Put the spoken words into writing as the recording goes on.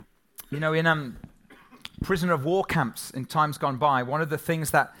You know, in prisoner of war camps in times gone by, one of the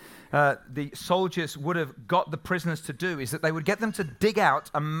things that the soldiers would have got the prisoners to do is that they would get them to dig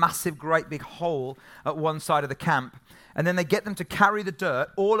out a massive, great big hole at one side of the camp, and then they get them to carry the dirt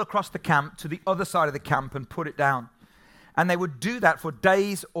all across the camp to the other side of the camp and put it down. And they would do that for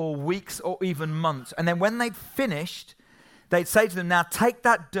days or weeks or even months. And then when they'd finished, they'd say to them, now take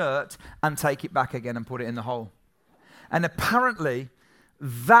that dirt and take it back again and put it in the hole. And apparently,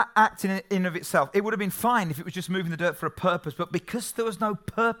 that act in and of itself, it would have been fine if it was just moving the dirt for a purpose, but because there was no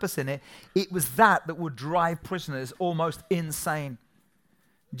purpose in it, it was that would drive prisoners almost insane.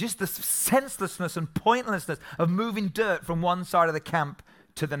 Just the senselessness and pointlessness of moving dirt from one side of the camp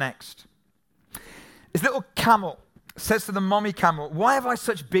to the next. This little camel says to the mommy camel, why have I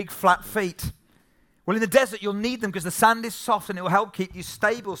such big flat feet? Well, in the desert you'll need them because the sand is soft and it will help keep you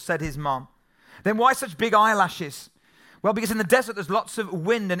stable, said his mom. Then why such big eyelashes? Well, because in the desert there's lots of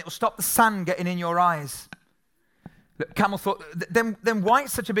wind and it will stop the sand getting in your eyes. The camel thought, then why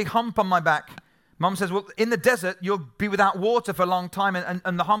is such a big hump on my back? Mom says, well, in the desert you'll be without water for a long time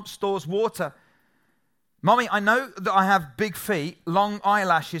and the hump stores water. Mommy, I know that I have big feet, long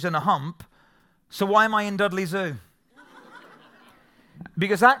eyelashes and a hump, so why am I in Dudley Zoo?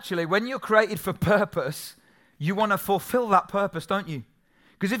 Because actually, when you're created for purpose, you want to fulfill that purpose, don't you?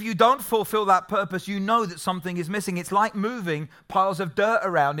 Because if you don't fulfill that purpose, you know that something is missing. It's like moving piles of dirt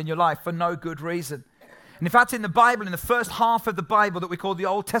around in your life for no good reason. And in fact, in the Bible, in the first half of the Bible that we call the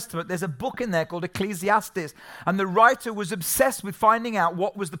Old Testament, there's a book in there called Ecclesiastes. And the writer was obsessed with finding out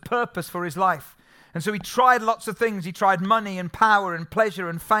what was the purpose for his life. And so he tried lots of things. He tried money and power and pleasure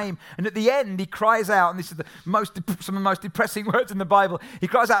and fame. And at the end, he cries out, and this is some of the most depressing words in the Bible. He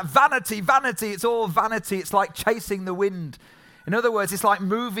cries out, vanity, vanity, it's all vanity. It's like chasing the wind. In other words, it's like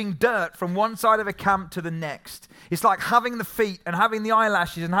moving dirt from one side of a camp to the next. It's like having the feet and having the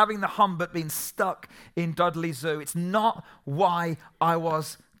eyelashes and having the hump but being stuck in Dudley Zoo. It's not why I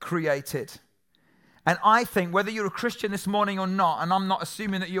was created. And I think whether you're a Christian this morning or not, and I'm not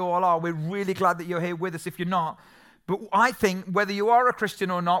assuming that you all are, we're really glad that you're here with us if you're not. But I think whether you are a Christian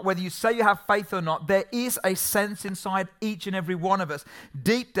or not, whether you say you have faith or not, there is a sense inside each and every one of us,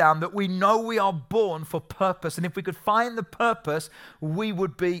 deep down, that we know we are born for purpose. And if we could find the purpose, we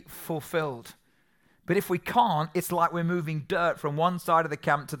would be fulfilled. But if we can't, it's like we're moving dirt from one side of the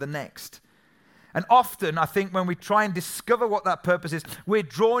camp to the next. And often, I think when we try and discover what that purpose is, we're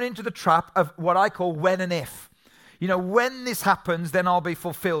drawn into the trap of what I call when and if. You know, when this happens, then I'll be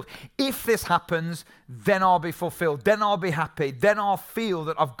fulfilled. If this happens, then I'll be fulfilled. Then I'll be happy. Then I'll feel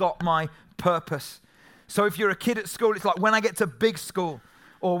that I've got my purpose. So if you're a kid at school, it's like when I get to big school,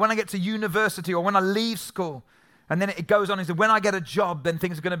 or when I get to university, or when I leave school. And then it goes on and says, when I get a job, then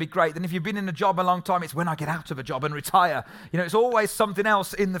things are going to be great. Then if you've been in a job a long time, it's when I get out of a job and retire. You know, it's always something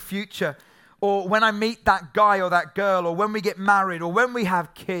else in the future. Or when I meet that guy or that girl, or when we get married, or when we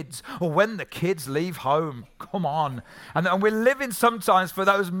have kids, or when the kids leave home. Come on. And we're living sometimes for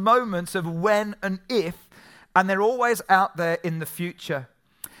those moments of when and if, and they're always out there in the future.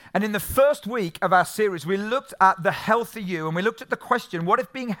 And in the first week of our series, we looked at the healthy you, and we looked at the question, what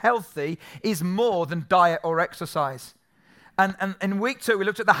if being healthy is more than diet or exercise? And in week 2, we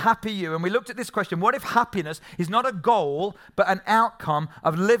looked at the happy you, and we looked at this question, what if happiness is not a goal, but an outcome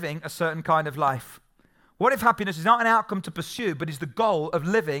of living a certain kind of life? What if happiness is not an outcome to pursue, but is the goal of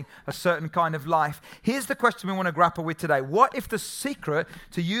living a certain kind of life? Here's the question we want to grapple with today. What if the secret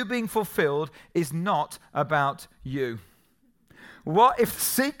to you being fulfilled is not about you? What if the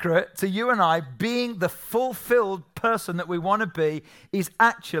secret to you and I being the fulfilled person that we want to be is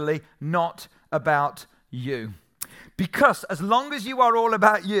actually not about you? Because as long as you are all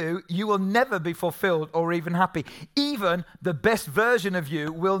about you, you will never be fulfilled or even happy. Even the best version of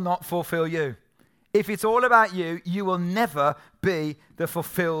you will not fulfill you. If it's all about you, you will never be the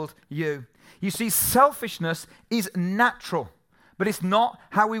fulfilled you. You see, selfishness is natural, but it's not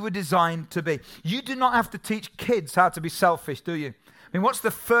how we were designed to be. You do not have to teach kids how to be selfish, do you? I mean, what's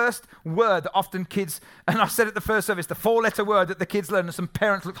the first word that often kids, and I said at the first service, the 4-letter word that the kids learn, and some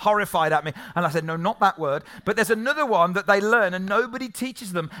parents looked horrified at me, and I said, no, not that word, but there's another one that they learn and nobody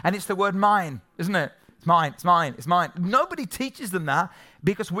teaches them, and it's the word mine, isn't it? It's mine, it's mine, it's mine. Nobody teaches them that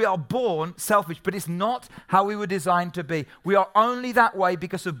because we are born selfish, but it's not how we were designed to be. We are only that way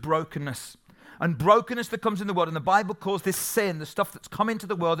because of brokenness. And brokenness that comes in the world, and the Bible calls this sin, the stuff that's come into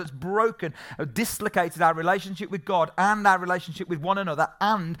the world that's broken, dislocated our relationship with God and our relationship with one another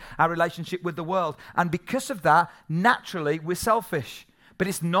and our relationship with the world. And because of that, naturally, we're selfish. but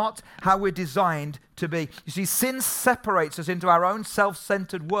it's not how we're designed to be. You see, sin separates us into our own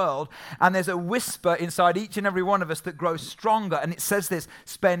self-centered world, and there's a whisper inside each and every one of us that grows stronger, and it says this: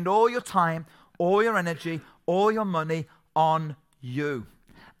 spend all your time, all your energy, all your money on you,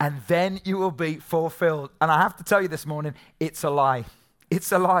 and then you will be fulfilled. And I have to tell you this morning, it's a lie.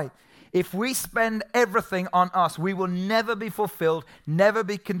 It's a lie. If we spend everything on us, we will never be fulfilled, never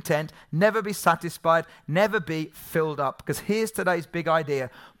be content, never be satisfied, never be filled up. Because here's today's big idea.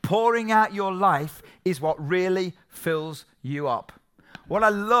 Pouring out your life is what really fills you up. What I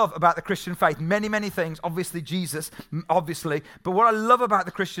love about the Christian faith, many, many things, obviously Jesus, obviously, but what I love about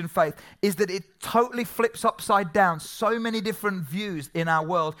the Christian faith is that it totally flips upside down so many different views in our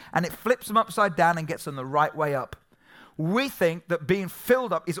world, and it flips them upside down and gets them the right way up. We think that being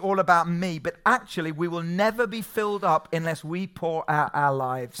filled up is all about me, but actually we will never be filled up unless we pour out our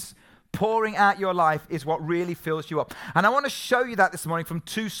lives. Pouring out your life is what really fills you up. And I want to show you that this morning from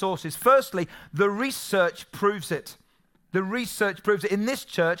two sources. Firstly, the research proves it. The research proves it. In this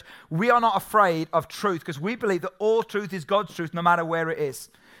church, we are not afraid of truth because we believe that all truth is God's truth no matter where it is.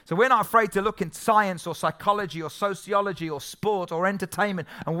 So we're not afraid to look in science or psychology or sociology or sport or entertainment.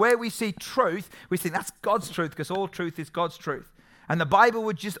 And where we see truth, we think that's God's truth because all truth is God's truth. And the Bible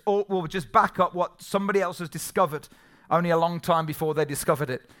will just back up what somebody else has discovered only a long time before they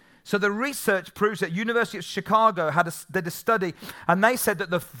discovered it. So the research proves that University of Chicago did a study, and they said that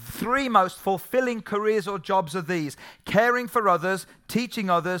the three most fulfilling careers or jobs are these: caring for others, teaching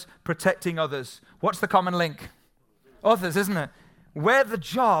others, protecting others. What's the common link? Others, isn't it? Where the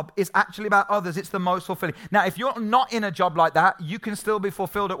job is actually about others, it's the most fulfilling. Now, if you're not in a job like that, you can still be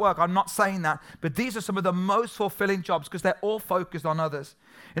fulfilled at work. I'm not saying that. But these are some of the most fulfilling jobs because they're all focused on others.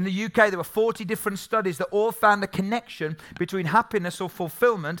 In the UK, there were 40 different studies that all found a connection between happiness or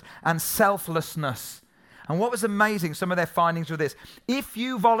fulfillment and selflessness. And what was amazing, some of their findings were this: if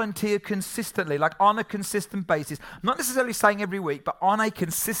you volunteer consistently, like on a consistent basis, not necessarily saying every week, but on a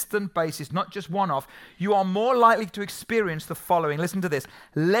consistent basis, not just one-off, you are more likely to experience the following. Listen to this: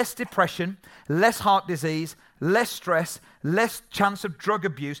 less depression, less heart disease, less stress, less chance of drug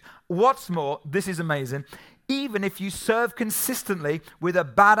abuse. What's more, this is amazing, even if you serve consistently with a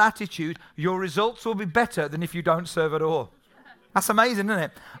bad attitude, your results will be better than if you don't serve at all. That's amazing, isn't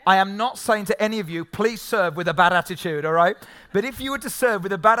it? I am not saying to any of you, please serve with a bad attitude, all right? But if you were to serve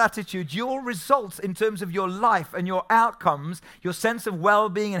with a bad attitude, your results in terms of your life and your outcomes, your sense of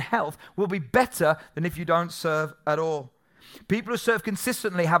well-being and health will be better than if you don't serve at all. People who serve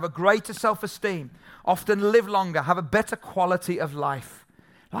consistently have a greater self-esteem, often live longer, have a better quality of life.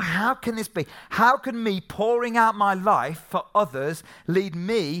 Like, how can this be? How can me pouring out my life for others lead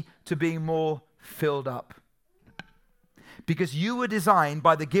me to being more filled up? Because you were designed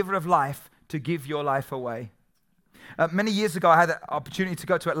by the giver of life to give your life away. Many years ago, I had the opportunity to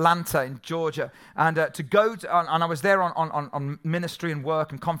go to Atlanta in Georgia and I was there on ministry and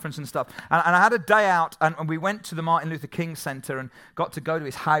work and conference and stuff. And I had a day out, and we went to the Martin Luther King Center and got to go to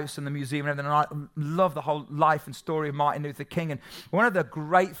his house and the museum and everything. And I love the whole life and story of Martin Luther King. And one of the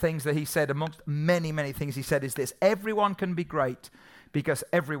great things that he said, amongst many, many things he said, is this: everyone can be great because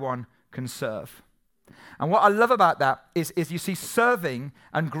everyone can serve. And what I love about that is you see serving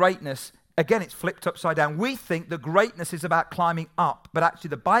and greatness, again, it's flipped upside down. We think that greatness is about climbing up, but actually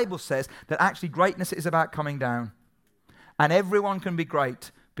the Bible says that actually greatness is about coming down. And everyone can be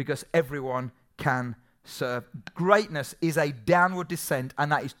great because everyone can serve. Greatness is a downward descent,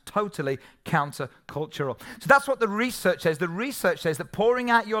 and that is totally countercultural. So that's what the research says. The research says that pouring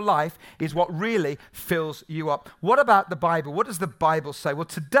out your life is what really fills you up. What about the Bible? What does the Bible say? Well,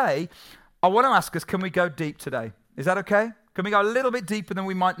 today, I want to ask us, can we go deep today? Is that okay? Can we go a little bit deeper than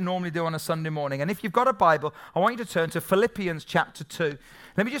we might normally do on a Sunday morning? And if you've got a Bible, I want you to turn to Philippians chapter 2.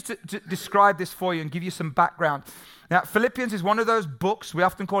 Let me just describe this for you and give you some background. Now, Philippians is one of those books, we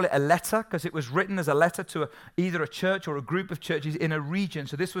often call it a letter, because it was written as a letter to either a church or a group of churches in a region.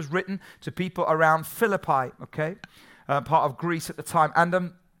 So this was written to people around Philippi, okay, part of Greece at the time. And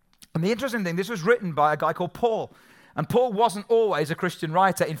the interesting thing, this was written by a guy called Paul. And Paul wasn't always a Christian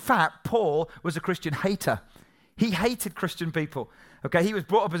writer. In fact, Paul was a Christian hater. He hated Christian people. Okay, he was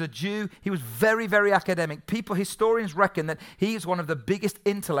brought up as a Jew. He was very, very academic. Historians reckon that he is one of the biggest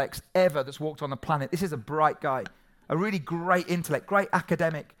intellects ever that's walked on the planet. This is a bright guy, a really great intellect, great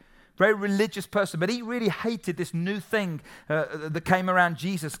academic, very religious person. But he really hated this new thing that came around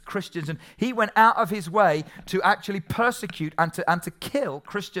Jesus, Christians. And he went out of his way to actually persecute and to kill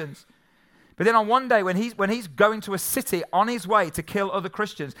Christians. But then on one day when he's going to a city on his way to kill other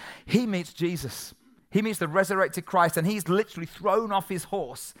Christians, he meets Jesus. He meets the resurrected Christ, and he's literally thrown off his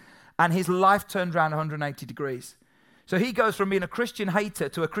horse, and his life turned around 180 degrees. So he goes from being a Christian hater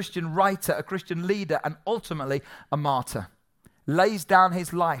to a Christian writer, a Christian leader, and ultimately a martyr. Lays down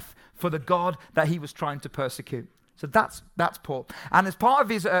his life for the God that he was trying to persecute. So that's Paul. And as part of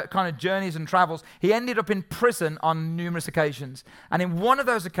his kind of journeys and travels, he ended up in prison on numerous occasions. And in one of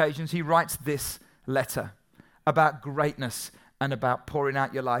those occasions, he writes this letter about greatness and about pouring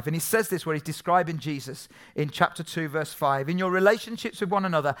out your life. And he says this where he's describing Jesus in chapter 2, verse 5. In your relationships with one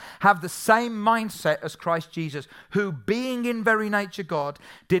another, have the same mindset as Christ Jesus, who being in very nature God,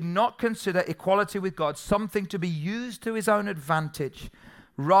 did not consider equality with God something to be used to his own advantage.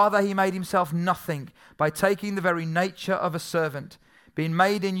 Rather, he made himself nothing by taking the very nature of a servant. Being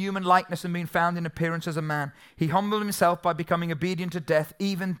made in human likeness and being found in appearance as a man, he humbled himself by becoming obedient to death,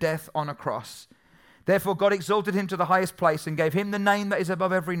 even death on a cross. Therefore, God exalted him to the highest place and gave him the name that is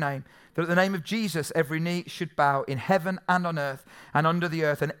above every name, that at the name of Jesus every knee should bow in heaven and on earth and under the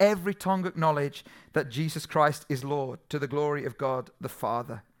earth, and every tongue acknowledge that Jesus Christ is Lord, to the glory of God the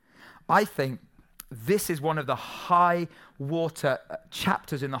Father. I think this is one of the high water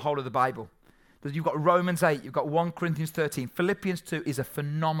chapters in the whole of the Bible. You've got Romans 8, you've got 1 Corinthians 13. Philippians 2 is a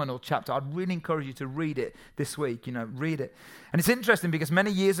phenomenal chapter. I'd really encourage you to read it this week, read it. And it's interesting because many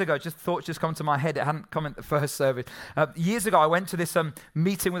years ago, thoughts just come to my head. It hadn't come at the first service. Years ago, I went to this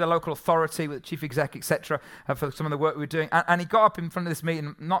meeting with a local authority, with the chief exec, etc., for some of the work we were doing. And he got up in front of this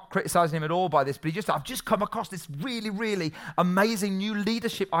meeting, not criticizing him at all by this, but I've just come across this really, really amazing new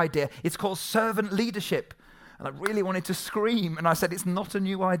leadership idea. It's called servant leadership. And I really wanted to scream. And I said, it's not a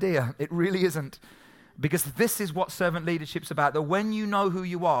new idea. It really isn't. Because this is what servant leadership's about. That when you know who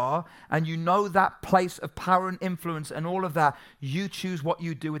you are and you know that place of power and influence and all of that, you choose what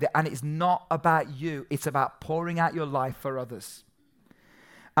you do with it. And it's not about you. It's about pouring out your life for others.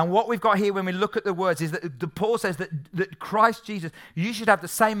 And what we've got here when we look at the words is that Paul says that Christ Jesus, you should have the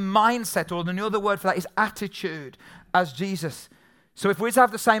same mindset, or the other word for that is attitude, as Jesus. So if we're to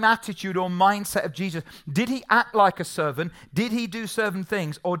have the same attitude or mindset of Jesus, did he act like a servant? Did he do servant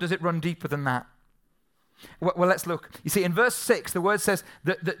things? Or does it run deeper than that? Well, let's look. You see, in verse 6, the word says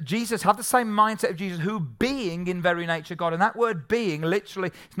that Jesus had the same mindset of Jesus, who being in very nature God. And that word being,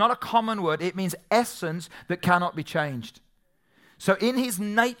 literally, it's not a common word. It means essence that cannot be changed. So in his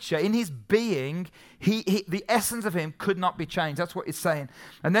nature, in his being, the essence of him could not be changed. That's what it's saying.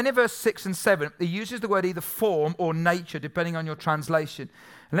 And then in verse 6 and 7, he uses the word either form or nature, depending on your translation.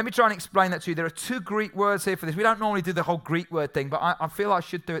 And let me try and explain that to you. There are two Greek words here for this. We don't normally do the whole Greek word thing, but I feel I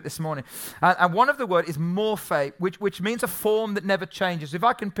should do it this morning. And one of the word is morphe, which means a form that never changes. If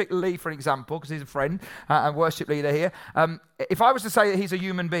I can pick Lee, for example, because he's a friend and worship leader here. If I was to say that he's a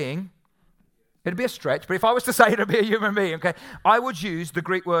human being, it'd be a stretch, but if I was to say it'd be a human being, okay, I would use the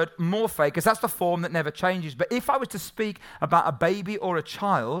Greek word morphe, because that's the form that never changes. But if I was to speak about a baby or a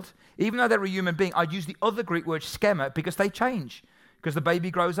child, even though they're a human being, I'd use the other Greek word schema, because they change, because the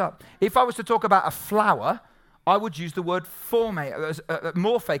baby grows up. If I was to talk about a flower, I would use the word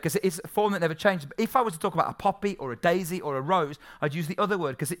morphe, because it's a form that never changes. But if I was to talk about a poppy or a daisy or a rose, I'd use the other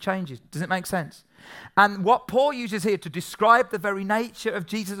word, because it changes. Does it make sense? And what Paul uses here to describe the very nature of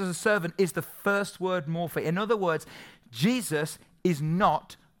Jesus as a servant is the first word morphe. In other words, Jesus is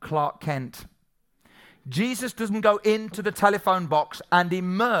not Clark Kent. Jesus doesn't go into the telephone box and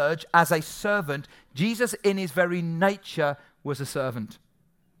emerge as a servant. Jesus in his very nature was a servant.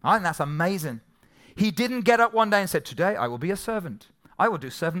 I think that's amazing. He didn't get up one day and said, today I will be a servant. I will do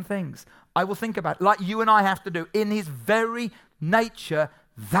 7 things. I will think about it, like you and I have to do. In his very nature,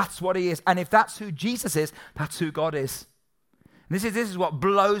 that's what he is. And if that's who Jesus is, that's who God is. And this is what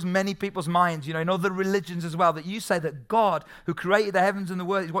blows many people's minds, in other religions as well, that you say that God, who created the heavens and the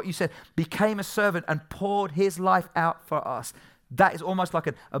world, is what you said, became a servant and poured his life out for us. That is almost like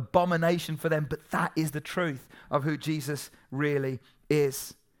an abomination for them, but that is the truth of who Jesus really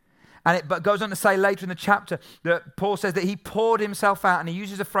is. And it goes on to say later in the chapter that Paul says that he poured himself out, and he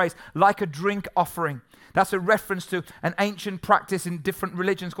uses a phrase, like a drink offering. That's a reference to an ancient practice in different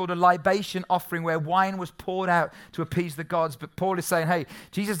religions called a libation offering, where wine was poured out to appease the gods. But Paul is saying, hey,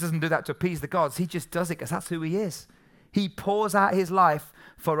 Jesus doesn't do that to appease the gods. He just does it because that's who he is. He pours out his life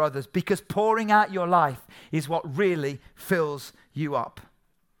for others, because pouring out your life is what really fills you up.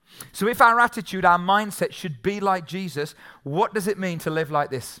 So if our attitude, our mindset should be like Jesus, what does it mean to live like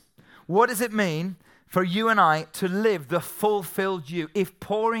this? What does it mean for you and I to live the fulfilled you? If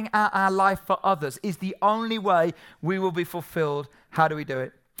pouring out our life for others is the only way we will be fulfilled, how do we do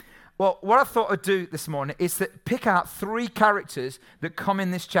it? Well, what I thought I'd do this morning is to pick out 3 characters that come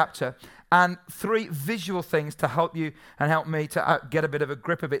in this chapter and 3 visual things to help you and help me to get a bit of a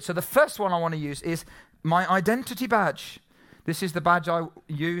grip of it. So the first one I want to use is my identity badge. This is the badge I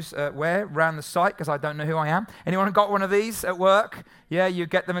wear around the site because I don't know who I am. Anyone got one of these at work? Yeah, you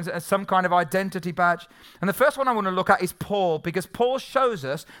get them as some kind of identity badge. And the first one I want to look at is Paul, because Paul shows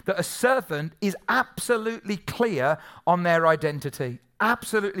us that a servant is absolutely clear on their identity.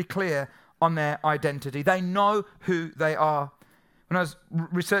 Absolutely clear on their identity. They know who they are. When I was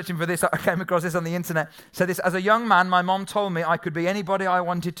researching for this, I came across this on the internet. It said this: as a young man, my mom told me I could be anybody I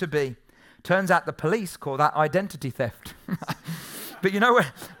wanted to be. Turns out the police call that identity theft. But you know,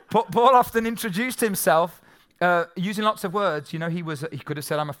 Paul often introduced himself using lots of words. You know, he could have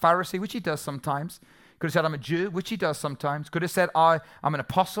said, I'm a Pharisee, which he does sometimes. Could have said, I'm a Jew, which he does sometimes. Could have said, I'm an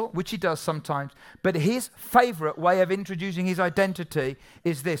apostle, which he does sometimes. But his favorite way of introducing his identity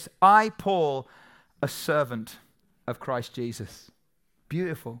is this: I, Paul, a servant of Christ Jesus.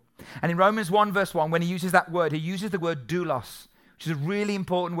 Beautiful. And in Romans 1 verse 1, when he uses that word, he uses the word doulos, which is a really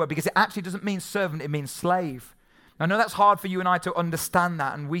important word because it actually doesn't mean servant, it means slave. I know that's hard for you and I to understand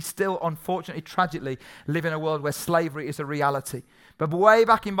that, and we still, unfortunately, tragically, live in a world where slavery is a reality. But way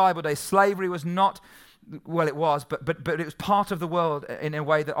back in Bible days, slavery was not, well, it was, but it was part of the world in a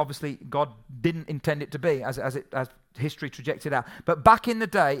way that obviously God didn't intend it to be, as history trajected out. But back in the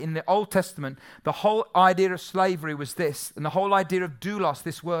day, in the Old Testament, the whole idea of slavery was this, and the whole idea of doulos,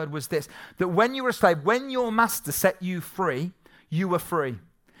 this word, was this: that when you were a slave, when your master set you free, you were free.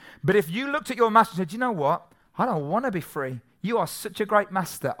 But if you looked at your master and said, you know what? I don't want to be free. You are such a great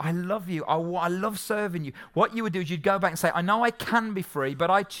master. I love you. I love serving you. What you would do is you'd go back and say, I know I can be free, but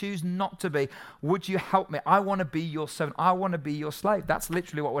I choose not to be. Would you help me? I want to be your servant. I want to be your slave. That's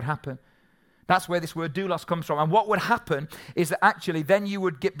literally what would happen. That's where this word doulos comes from. And what would happen is that actually then you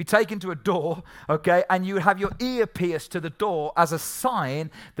would be taken to a door, okay, and you would have your ear pierced to the door as a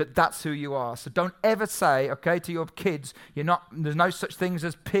sign that that's who you are. So don't ever say, okay, to your kids, there's no such things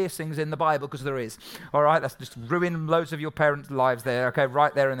as piercings in the Bible, because there is. All right, that's just ruin loads of your parents' lives there, okay,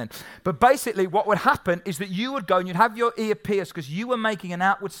 right there and then. But basically what would happen is that you would go and you'd have your ear pierced because you were making an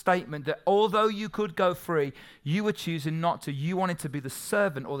outward statement that although you could go free, you were choosing not to. You wanted to be the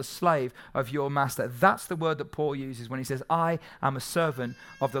servant or the slave of your master. That's the word that Paul uses when he says, I am a servant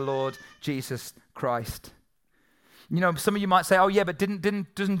of the Lord Jesus Christ. You know, some of you might say, oh yeah, but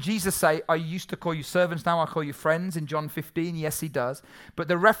doesn't Jesus say, I used to call you servants, now I call you friends in John 15? Yes, he does. But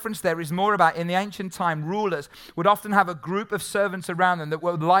the reference there is more about, in the ancient time, rulers would often have a group of servants around them that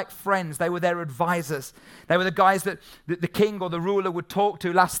were like friends. They were their advisors. They were the guys that the king or the ruler would talk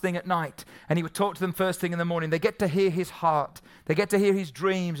to last thing at night. And he would talk to them first thing in the morning. They get to hear his heart. They get to hear his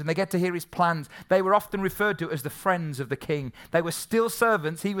dreams, and they get to hear his plans. They were often referred to as the friends of the king. They were still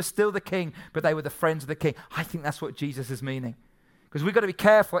servants. He was still the king, but they were the friends of the king. I think that's what Jesus is meaning. Because we've got to be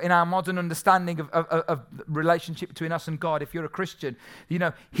careful in our modern understanding of relationship between us and God. If you're a Christian, you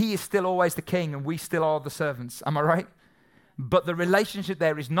know, he is still always the king and we still are the servants. Am I right? But the relationship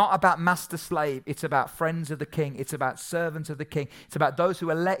there is not about master-slave. It's about friends of the king. It's about servants of the king. It's about those who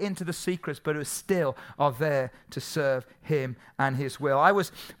are let into the secrets but who still are there to serve him and his will. I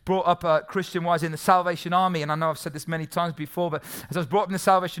was brought up Christian-wise in the Salvation Army, and I know I've said this many times before, but as I was brought up in the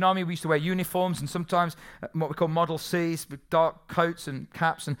Salvation Army, we used to wear uniforms and sometimes what we call Model Cs with dark coats and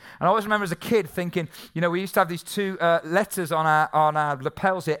caps. And I always remember as a kid thinking, you know, we used to have these two letters on our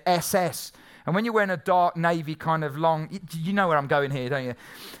lapels here, SS. And when you're wearing a dark navy kind of long, you know where I'm going here, don't you?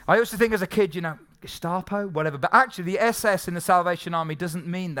 I used to think as a kid, you know, Gestapo, whatever. But actually the SS in the Salvation Army doesn't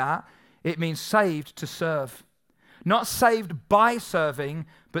mean that. It means saved to serve. Not saved by serving,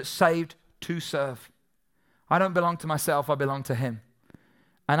 but saved to serve. I don't belong to myself, I belong to him.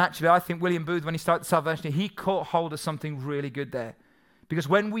 And actually I think William Booth, when he started the Salvation, he caught hold of something really good there. Because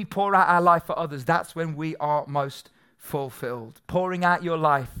when we pour out our life for others, that's when we are most fulfilled. Pouring out your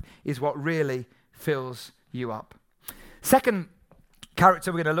life is what really fills you up. Second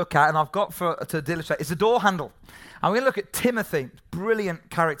character we're going to look at, and I've got to illustrate, is the door handle. And we're going to look at Timothy, brilliant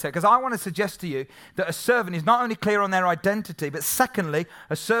character, because I want to suggest to you that a servant is not only clear on their identity, but secondly,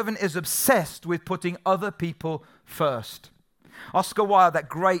 a servant is obsessed with putting other people first. Oscar Wilde, that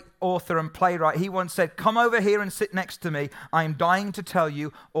great author and playwright, he once said, come over here and sit next to me. I am dying to tell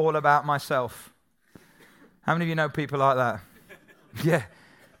you all about myself. How many of you know people like that? Yeah.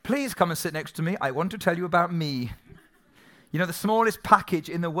 Please come and sit next to me. I want to tell you about me. You know, the smallest package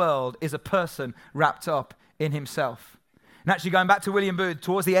in the world is a person wrapped up in himself. And actually going back to William Booth,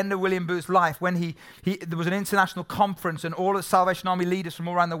 towards the end of William Booth's life, when there was an international conference and all of the Salvation Army leaders from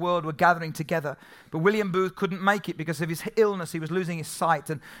all around the world were gathering together. But William Booth couldn't make it because of his illness. He was losing his sight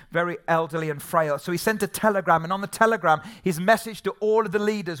and very elderly and frail. So he sent a telegram, and on the telegram, his message to all of the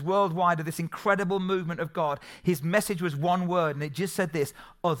leaders worldwide of this incredible movement of God, his message was one word, and it just said this: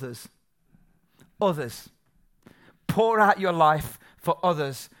 others. Others. pour out your life for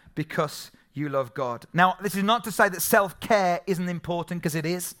others because you love God. Now, this is not to say that self-care isn't important, because it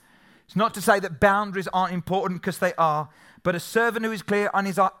is. It's not to say that boundaries aren't important, because they are. But a servant who is clear on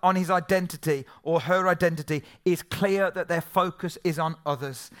his identity or her identity is clear that their focus is on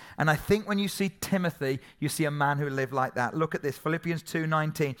others. And I think when you see Timothy, you see a man who lived like that. Look at this, Philippians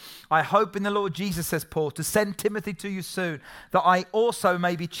 2:19. I hope in the Lord Jesus, says Paul, to send Timothy to you soon, that I also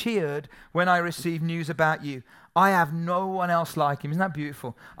may be cheered when I receive news about you. I have no one else like him. Isn't that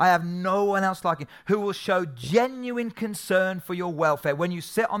beautiful? I have no one else like him who will show genuine concern for your welfare. When you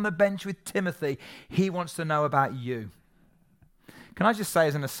sit on the bench with Timothy, he wants to know about you. Can I just say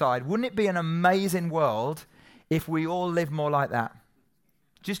as an aside, wouldn't it be an amazing world if we all lived more like that?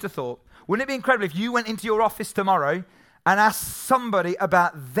 Just a thought. Wouldn't it be incredible if you went into your office tomorrow and asked somebody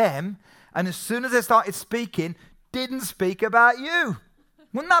about them, and as soon as they started speaking, didn't speak about you?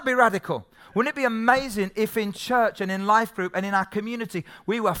 Wouldn't that be radical? Wouldn't it be amazing if in church and in life group and in our community,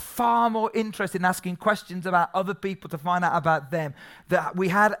 we were far more interested in asking questions about other people to find out about them, that we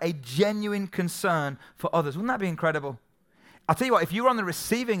had a genuine concern for others? Wouldn't that be incredible? I'll tell you what, if you were on the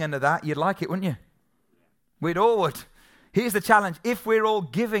receiving end of that, you'd like it, wouldn't you? We'd all would. Here's the challenge. If we're all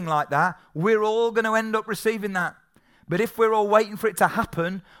giving like that, we're all going to end up receiving that. But if we're all waiting for it to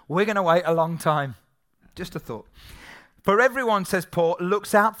happen, we're going to wait a long time. Just a thought. For everyone, says Paul,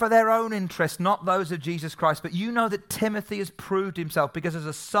 looks out for their own interests, not those of Jesus Christ. But you know that Timothy has proved himself, because as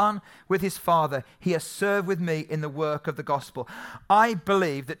a son with his father, he has served with me in the work of the gospel. I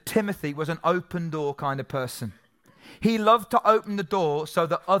believe that Timothy was an open door kind of person. He loved to open the door so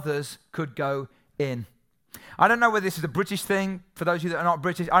that others could go in. I don't know whether this is a British thing for those of you that are not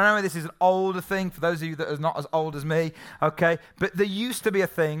British. I don't know whether this is an older thing for those of you that are not as old as me, okay? But there used to be a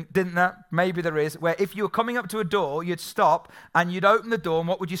thing, didn't there? Maybe there is, where if you were coming up to a door, you'd stop and you'd open the door, and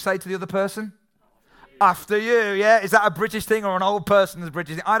what would you say to the other person? After you, yeah? Is that a British thing or an old person's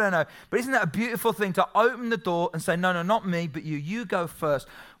British thing? I don't know. But isn't that a beautiful thing to open the door and say, no, not me, but you. You go first.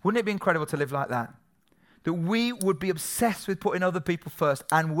 Wouldn't it be incredible to live like that? That we would be obsessed with putting other people first,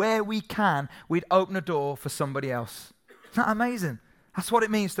 and where we can, we'd open a door for somebody else. Isn't that amazing? That's what it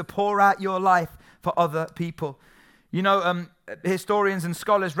means to pour out your life for other people. You know, historians and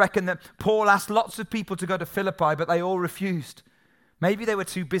scholars reckon that Paul asked lots of people to go to Philippi, but they all refused. Maybe they were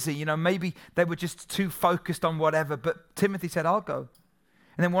too busy, maybe they were just too focused on whatever, but Timothy said, I'll go.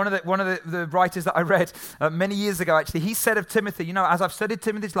 And then one of the writers that I read many years ago, actually, he said of Timothy, as I've studied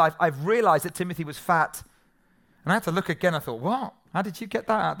Timothy's life, I've realized that Timothy was fat. And I had to look again. I thought, what? How did you get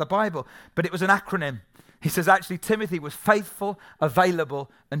that out of the Bible? But it was an acronym. He says, actually, Timothy was faithful,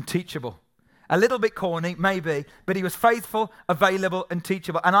 available, and teachable. A little bit corny, maybe, but he was faithful, available, and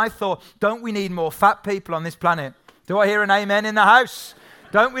teachable. And I thought, don't we need more fat people on this planet? Do I hear an amen in the house?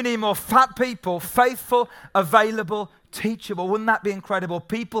 Don't we need more fat people, faithful, available, teachable? Wouldn't that be incredible?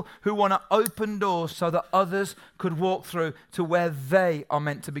 People who want to open doors so that others could walk through to where they are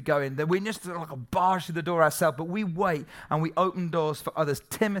meant to be going. That we just like a barge through the door ourselves, but we wait and we open doors for others.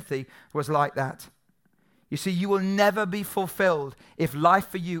 Timothy was like that. You see, you will never be fulfilled if life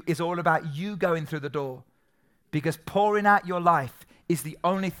for you is all about you going through the door, because pouring out your life is the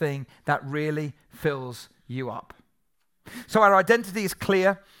only thing that really fills you up. So our identity is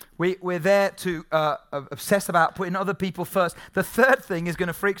clear. We're there to obsess about putting other people first. The third thing is going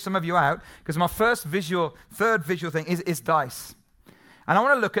to freak some of you out, because my third visual thing is dice. And I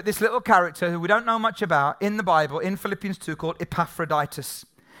want to look at this little character who we don't know much about in the Bible, in Philippians 2, called Epaphroditus.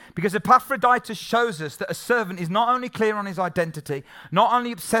 Because Epaphroditus shows us that a servant is not only clear on his identity, not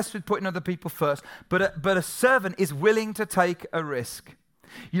only obsessed with putting other people first, but a servant is willing to take a risk.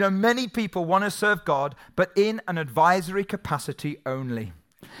 Many people want to serve God, but in an advisory capacity only.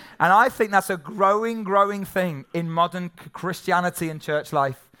 And I think that's a growing thing in modern Christianity and church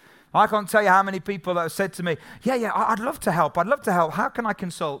life. I can't tell you how many people that have said to me, yeah, I'd love to help. How can I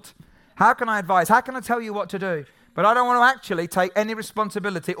consult? How can I advise? How can I tell you what to do? But I don't want to actually take any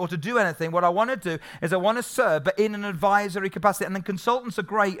responsibility or to do anything. What I want to do is I want to serve, but in an advisory capacity. And then consultants are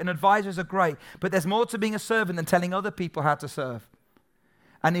great and advisors are great, but there's more to being a servant than telling other people how to serve.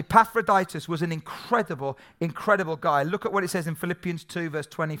 And Epaphroditus was an incredible guy. Look at what it says in Philippians 2, verse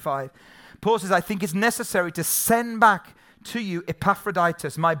 25. Paul says, I think it's necessary to send back to you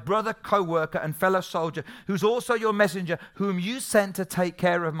Epaphroditus, my brother, co-worker, and fellow soldier, who's also your messenger, whom you sent to take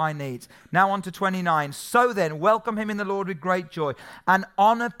care of my needs. Now on to 29. So then, welcome him in the Lord with great joy, and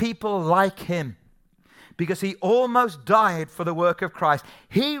honor people like him, because he almost died for the work of Christ.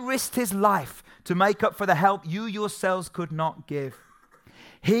 He risked his life to make up for the help you yourselves could not give.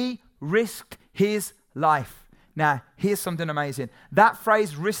 He risked his life. Now, here's something amazing. That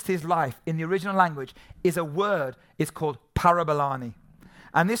phrase, risked his life, in the original language, is a word. It's called parabolani.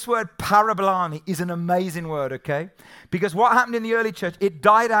 And this word parabolani is an amazing word, okay? Because what happened in the early church, it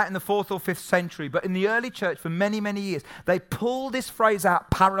died out in the 4th or 5th century. But in the early church, for many, many years, they pulled this phrase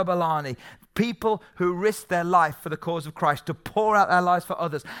out, parabolani. People who risked their life for the cause of Christ, to pour out their lives for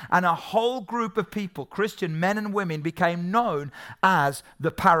others. And a whole group of people, Christian men and women, became known as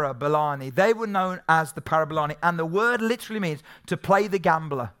the parabolani. They were known as the parabolani. And the word literally means to play the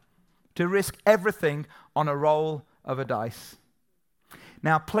gambler, to risk everything on a roll of a dice.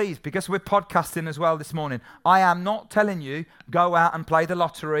 Now, please, because we're podcasting as well this morning, I am not telling you, go out and play the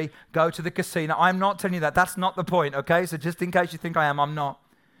lottery, go to the casino. I'm not telling you that. That's not the point, okay? So just in case you think I am, I'm not.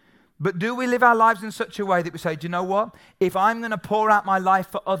 But do we live our lives in such a way that we say, do you know what? If I'm going to pour out my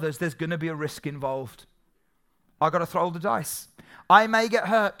life for others, there's going to be a risk involved. I've got to throw the dice. I may get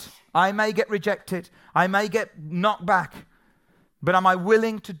hurt. I may get rejected. I may get knocked back. But am I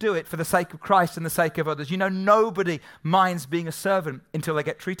willing to do it for the sake of Christ and the sake of others? You know, nobody minds being a servant until they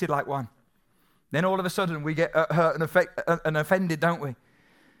get treated like one. Then all of a sudden we get hurt and offended, don't we?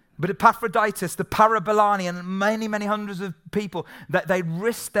 But Epaphroditus, the parabolani, and many, many hundreds of people, that they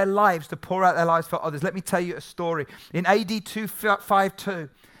risked their lives to pour out their lives for others. Let me tell you a story. In AD 252,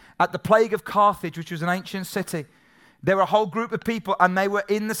 at the plague of Carthage, which was an ancient city, there were a whole group of people, and they were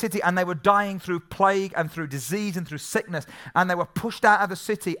in the city, and they were dying through plague and through disease and through sickness, and they were pushed out of the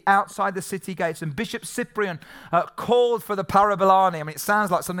city, outside the city gates. And Bishop Cyprian called for the parabolani. I mean, it sounds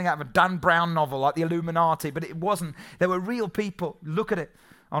like something out of a Dan Brown novel, like the Illuminati, but it wasn't. They were real people. Look at it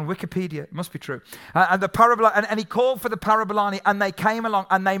on Wikipedia. It must be true. And the parabolani, and he called for the parabolani, and they came along,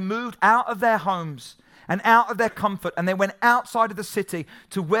 and they moved out of their homes and out of their comfort, and they went outside of the city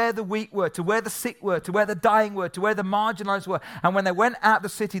to where the weak were, to where the sick were, to where the dying were, to where the marginalized were. And when they went out of the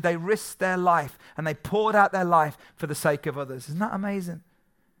city, they risked their life, and they poured out their life for the sake of others. Isn't that amazing?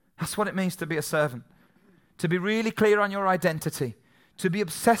 That's what it means to be a servant. To be really clear on your identity, to be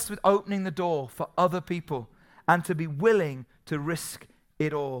obsessed with opening the door for other people, and to be willing to risk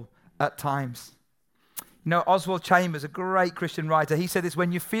it all at times. You know, Oswald Chambers, a great Christian writer, he said this: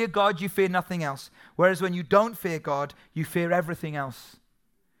 when you fear God, you fear nothing else. Whereas when you don't fear God, you fear everything else.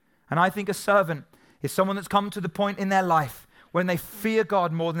 And I think a servant is someone that's come to the point in their life when they fear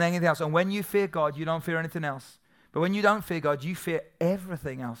God more than anything else. And when you fear God, you don't fear anything else. But when you don't fear God, you fear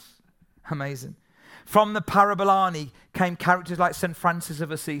everything else. Amazing. From the parabolani came characters like St. Francis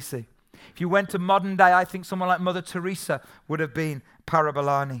of Assisi. If you went to modern day, I think someone like Mother Teresa would have been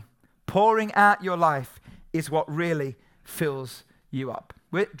parabolani. Pouring out your life is what really fills you up.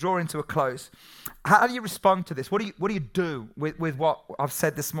 We're drawing to a close. How do you respond to this? What do you do with what I've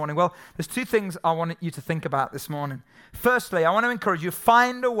said this morning? Well, there's two things I want you to think about this morning. Firstly, I want to encourage you to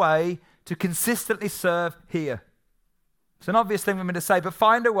find a way to consistently serve here. It's an obvious thing for me to say, but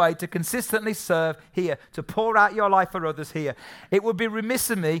find a way to consistently serve here, to pour out your life for others here. It would be remiss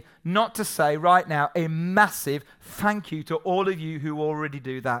of me not to say right now a massive thank you to all of you who already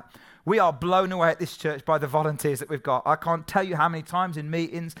do that. We are blown away at this church by the volunteers that we've got. I can't tell you how many times in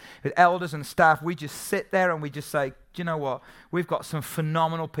meetings with elders and staff, we just sit there and we just say, do you know what? We've got some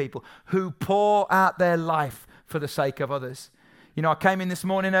phenomenal people who pour out their life for the sake of others. You know, I came in this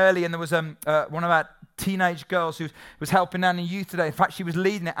morning early, and there was one of our teenage girls who was helping out in youth today. In fact, she was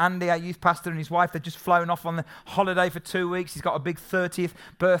leading it. Andy, our youth pastor, and his wife, they'd just flown off on the holiday for 2 weeks. He's got a big 30th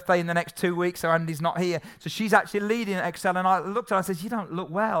birthday in the next 2 weeks, so Andy's not here. So she's actually leading at Excel, and I looked at her and I said, you don't look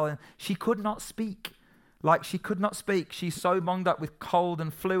well. And she could not speak. Like, she could not speak. She's so bunged up with cold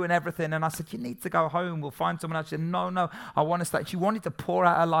and flu and everything. And I said, you need to go home. We'll find someone else. She said, no, I want to stay. She wanted to pour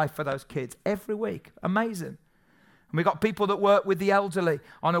out her life for those kids every week. Amazing. And we've got people that work with the elderly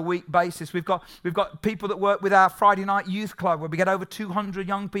on a week basis. We've got people that work with our Friday night youth club, where we get over 200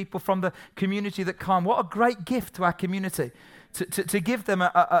 young people from the community that come. What a great gift to our community to give them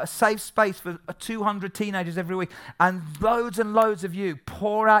a safe space for 200 teenagers every week. And loads of you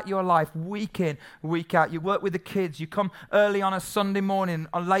pour out your life week in, week out. You work with the kids. You come early on a Sunday morning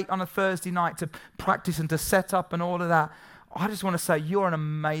or late on a Thursday night to practice and to set up and all of that. I just want to say you're an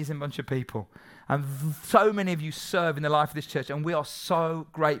amazing bunch of people. And so many of you serve in the life of this church, and we are so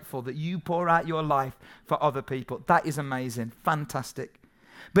grateful that you pour out your life for other people. That is amazing. Fantastic.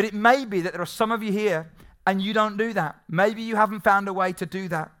 But it may be that there are some of you here and you don't do that. Maybe you haven't found a way to do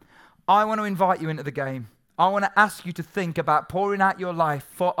that. I want to invite you into the game. I want to ask you to think about pouring out your life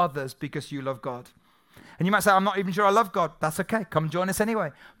for others because you love God. And you might say, I'm not even sure I love God. That's okay. Come join us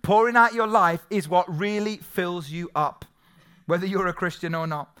anyway. Pouring out your life is what really fills you up. whether you're a Christian or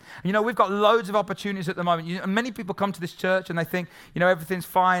not. You know, we've got loads of opportunities at the moment. Many people come to this church and they think, you know, everything's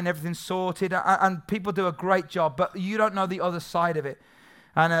fine, everything's sorted, and people do a great job, but you don't know the other side of it.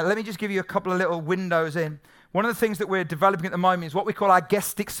 And let me just give you a couple of little windows in. One of the things that we're developing at the moment is what we call our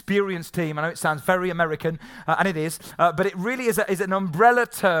guest experience team. I know it sounds very American, and it is, but it really is an umbrella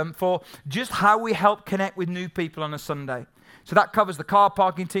term for just how we help connect with new people on a Sunday. So that covers the car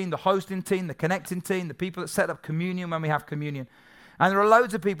parking team, the hosting team, the connecting team, the people that set up communion when we have communion. And there are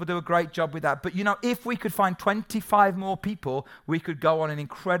loads of people who do a great job with that. But you know, if we could find 25 more people, we could go on an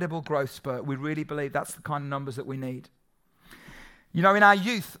incredible growth spurt. We really believe that's the kind of numbers that we need. You know, in our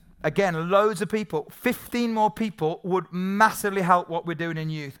youth, again, loads of people, 15 more people would massively help what we're doing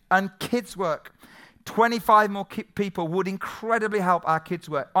in youth. And kids work, 25 more people would incredibly help our kids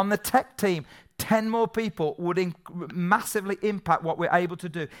work. On the tech team, 10 more people would massively impact what we're able to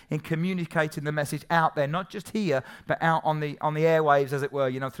do in communicating the message out there, not just here, but out on the airwaves, as it were,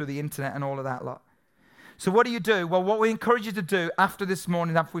 you know, through the internet and all of that lot. So what do you do? Well, what we encourage you to do after this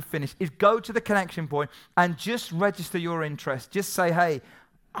morning, after we finish, is go to the connection point and just register your interest. Just say, hey,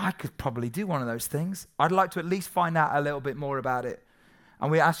 I could probably do one of those things. I'd like to at least find out a little bit more about it. And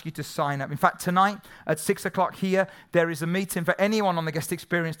we ask you to sign up. In fact, tonight at 6 o'clock here, there is a meeting for anyone on the guest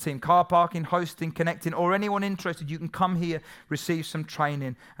experience team, car parking, hosting, connecting, or anyone interested. You can come here, receive some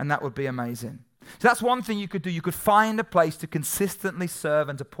training, and that would be amazing. So that's one thing you could do. You could find a place to consistently serve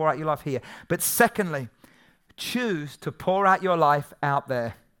and to pour out your life here. But secondly, choose to pour out your life out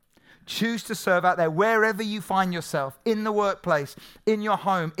there. Choose to serve out there, wherever you find yourself, in the workplace, in your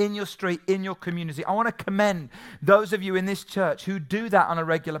home, in your street, in your community. I want to commend those of you in this church who do that on a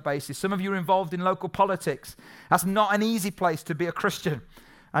regular basis. Some of you are involved in local politics. That's not an easy place to be a Christian,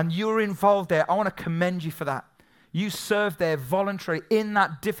 and you're involved there. I want to commend you for that. You serve there voluntarily in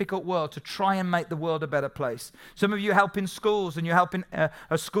that difficult world to try and make the world a better place. Some of you help in schools and you're helping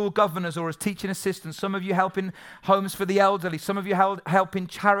as school governors or as teaching assistants. Some of you help in homes for the elderly. Some of you help in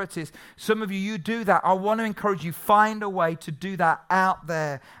charities. Some of you do that. I want to encourage you, find a way to do that out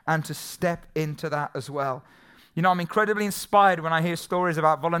there and to step into that as well. You know, I'm incredibly inspired when I hear stories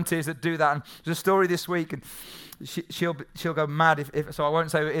about volunteers that do that. And there's a story this week, and she'll go mad if so I won't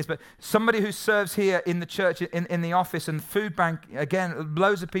say who it is, but somebody who serves here in the church, in the office and food bank, again,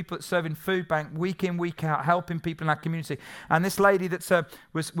 loads of people that serve in food bank week in, week out, helping people in our community. And this lady that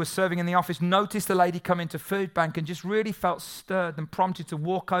was serving in the office noticed the lady come into food bank and just really felt stirred and prompted to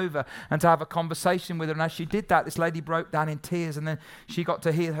walk over and to have a conversation with her. And as she did that, this lady broke down in tears, and then she got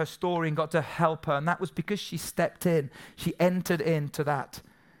to hear her story and got to help her. And that was because she stepped in. She entered into that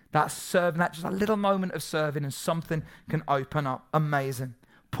serving, that just a little moment of serving, and something can open up. Amazing.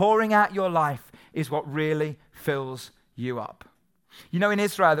 Pouring out your life is what really fills you up. You know, in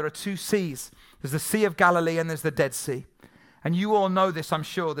Israel, there are two seas. There's the Sea of Galilee and there's the Dead Sea. And you all know this, I'm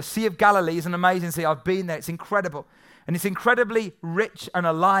sure. The Sea of Galilee is an amazing sea. I've been there. It's incredible. And it's incredibly rich and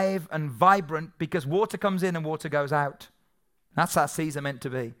alive and vibrant because water comes in and water goes out. That's how seas are meant to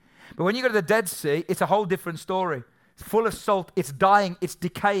be. But when you go to the Dead Sea, it's a whole different story. It's full of salt, it's dying, it's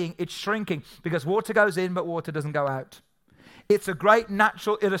decaying, it's shrinking because water goes in but water doesn't go out. It's a great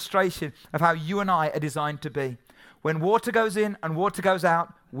natural illustration of how you and I are designed to be. When water goes in and water goes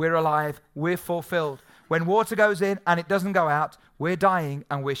out, we're alive, we're fulfilled. When water goes in and it doesn't go out, we're dying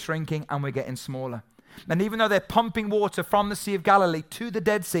and we're shrinking and we're getting smaller. And even though they're pumping water from the Sea of Galilee to the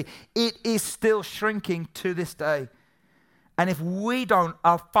Dead Sea, it is still shrinking to this day. And if we don't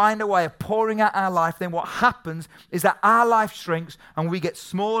find a way of pouring out our life, then what happens is that our life shrinks and we get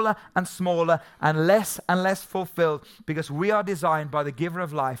smaller and smaller and less fulfilled because we are designed by the giver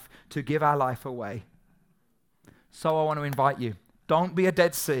of life to give our life away. So I want to invite you, don't be a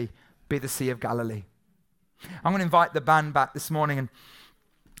Dead Sea, be the Sea of Galilee. I'm going to invite the band back this morning, and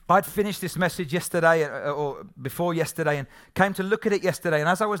I'd finished this message yesterday or before yesterday and came to look at it yesterday, and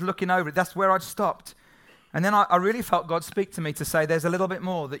as I was looking over it, that's where I'd stopped. And then I really felt God speak to me to say, there's a little bit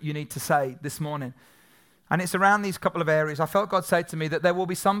more that you need to say this morning. And it's around these couple of areas. I felt God say to me that there will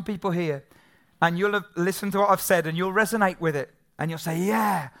be some people here, and you'll have listened to what I've said, and you'll resonate with it. And you'll say,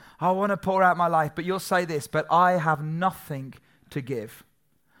 yeah, I want to pour out my life. But you'll say this, but I have nothing to give.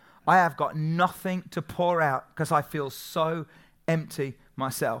 I have got nothing to pour out because I feel so empty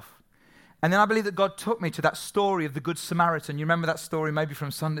myself. And then I believe that God took me to that story of the Good Samaritan. You remember that story maybe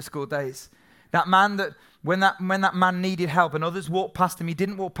from Sunday school days? That man that, when that man needed help and others walked past him, he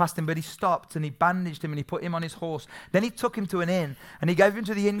didn't walk past him, but he stopped and he bandaged him and he put him on his horse. Then he took him to an inn and he gave him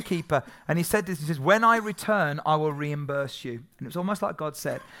to the innkeeper and he said this, he says, when I return, I will reimburse you. And it was almost like God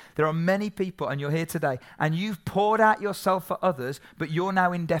said, there are many people, and you're here today, and you've poured out yourself for others, but you're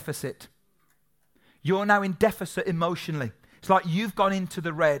now in deficit. You're now in deficit emotionally. It's like you've gone into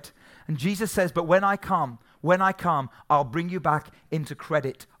the red. And Jesus says, but when I come, I'll bring you back into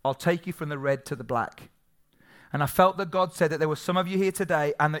credit. I'll take you from the red to the black. And I felt that God said that there were some of you here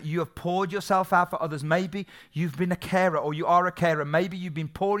today and that you have poured yourself out for others. Maybe you've been a carer or you are a carer. Maybe you've been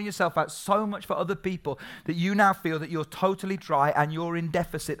pouring yourself out so much for other people that you now feel that you're totally dry and you're in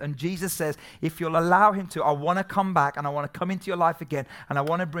deficit. And Jesus says, if you'll allow him to, I want to come back and I want to come into your life again. And I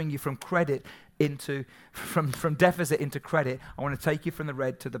want to bring you from deficit into credit. I want to take you from the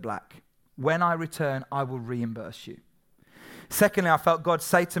red to the black. When I return, I will reimburse you. Secondly, I felt God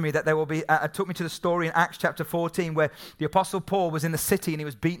say to me that there will be, took me to the story in Acts chapter 14 where the Apostle Paul was in the city and he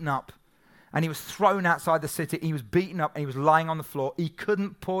was beaten up. And he was thrown outside the city. He was beaten up and he was lying on the floor. He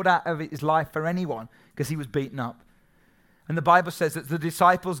couldn't pour out of his life for anyone because he was beaten up. And the Bible says that the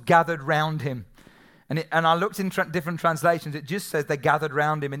disciples gathered round him. And I looked in different translations. It just says they gathered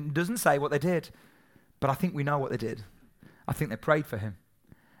round him. And it doesn't say what they did. But I think we know what they did. I think they prayed for him.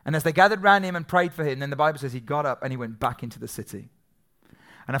 And as they gathered around him and prayed for him, then the Bible says he got up and he went back into the city.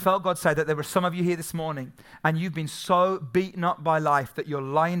 And I felt God say that there were some of you here this morning and you've been so beaten up by life that you're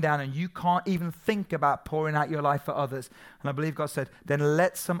lying down and you can't even think about pouring out your life for others. And I believe God said, then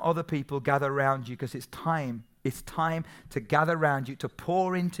let some other people gather around you because it's time. It's time to gather around you, to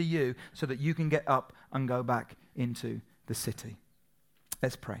pour into you so that you can get up and go back into the city.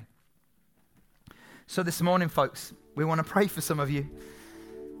 Let's pray. So this morning, folks, we want to pray for some of you.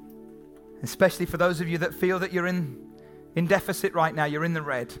 Especially for those of you that feel that you're in deficit right now, you're in the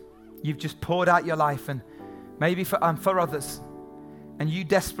red. You've just poured out your life and maybe for others. And you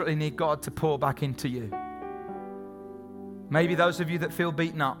desperately need God to pour back into you. Maybe those of you that feel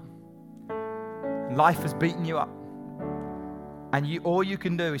beaten up. Life has beaten you up. And all you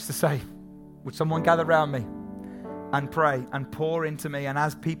can do is to say, would someone gather around me and pray and pour into me? And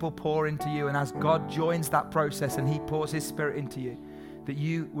as people pour into you and as God joins that process and he pours his Spirit into you, that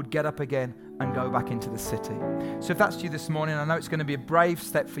you would get up again and go back into the city. So if that's you this morning, I know it's going to be a brave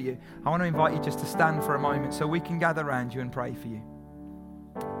step for you. I want to invite you just to stand for a moment so we can gather around you and pray for you.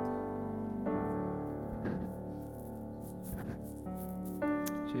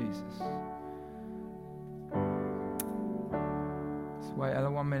 Jesus. Let's wait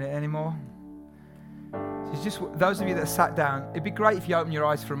another 1 minute anymore. It's just those of you that sat down, it'd be great if you open your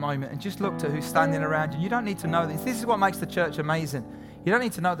eyes for a moment and just look to who's standing around you. You don't need to know this. This is what makes the church amazing. You don't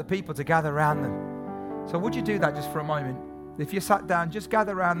need to know the people to gather around them. So would you do that just for a moment? If you sat down, just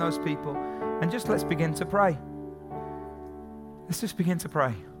gather around those people and just let's begin to pray. Let's just begin to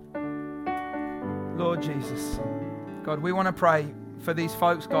pray. Lord Jesus, God, we want to pray for these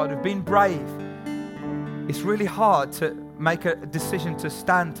folks, God, who've been brave. It's really hard to make a decision to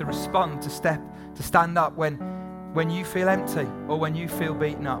stand, to respond, to stand up when you feel empty or when you feel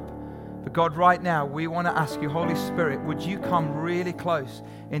beaten up. But God, right now, we want to ask you, Holy Spirit, would you come really close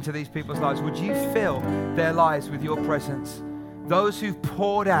into these people's lives? Would you fill their lives with your presence? Those who've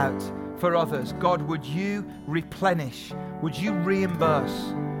poured out for others, God, would you replenish? Would you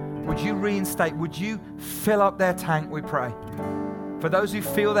reimburse? Would you reinstate? Would you fill up their tank, we pray? For those who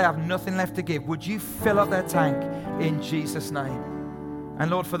feel they have nothing left to give, would you fill up their tank in Jesus' name? And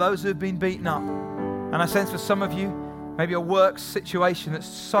Lord, for those who have been beaten up, and I sense for some of you, maybe a work situation that's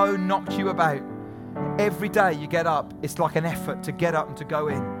so knocked you about. Every day you get up, it's like an effort to get up and to go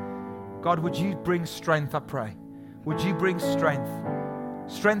in. God, would you bring strength, I pray? Would you bring strength?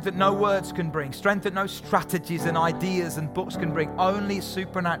 Strength that no words can bring. Strength that no strategies and ideas and books can bring. Only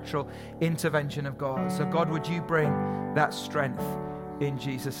supernatural intervention of God. So God, would you bring that strength in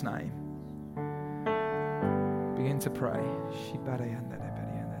Jesus' name? Begin to pray.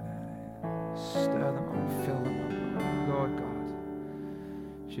 Stir them up, fill them up. Lord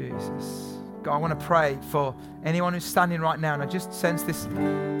God, Jesus. God, I want to pray for anyone who's standing right now, and I just sense this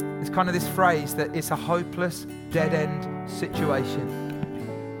kind of this phrase that it's a hopeless, dead-end situation.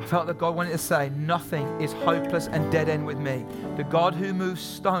 I felt that God wanted to say, nothing is hopeless and dead-end with me. The God who moves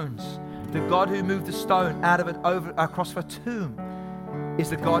stones, the God who moved the stone out of it over across a tomb, is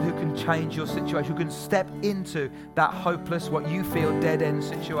the God who can change your situation, who can step into that hopeless, what you feel dead-end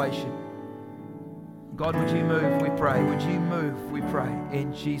situation. God, would you move, we pray. Would you move, we pray,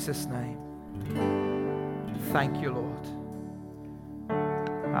 in Jesus' name. Thank you, Lord.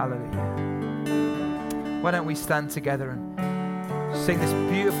 Hallelujah. Why don't we stand together and sing this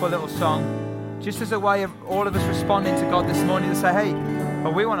beautiful little song, just as a way of all of us responding to God this morning to say, hey,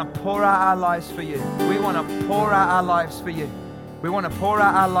 but we want to pour out our lives for you. We want to pour out our lives for you. We want to pour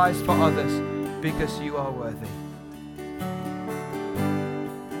out our lives for others because you are worthy.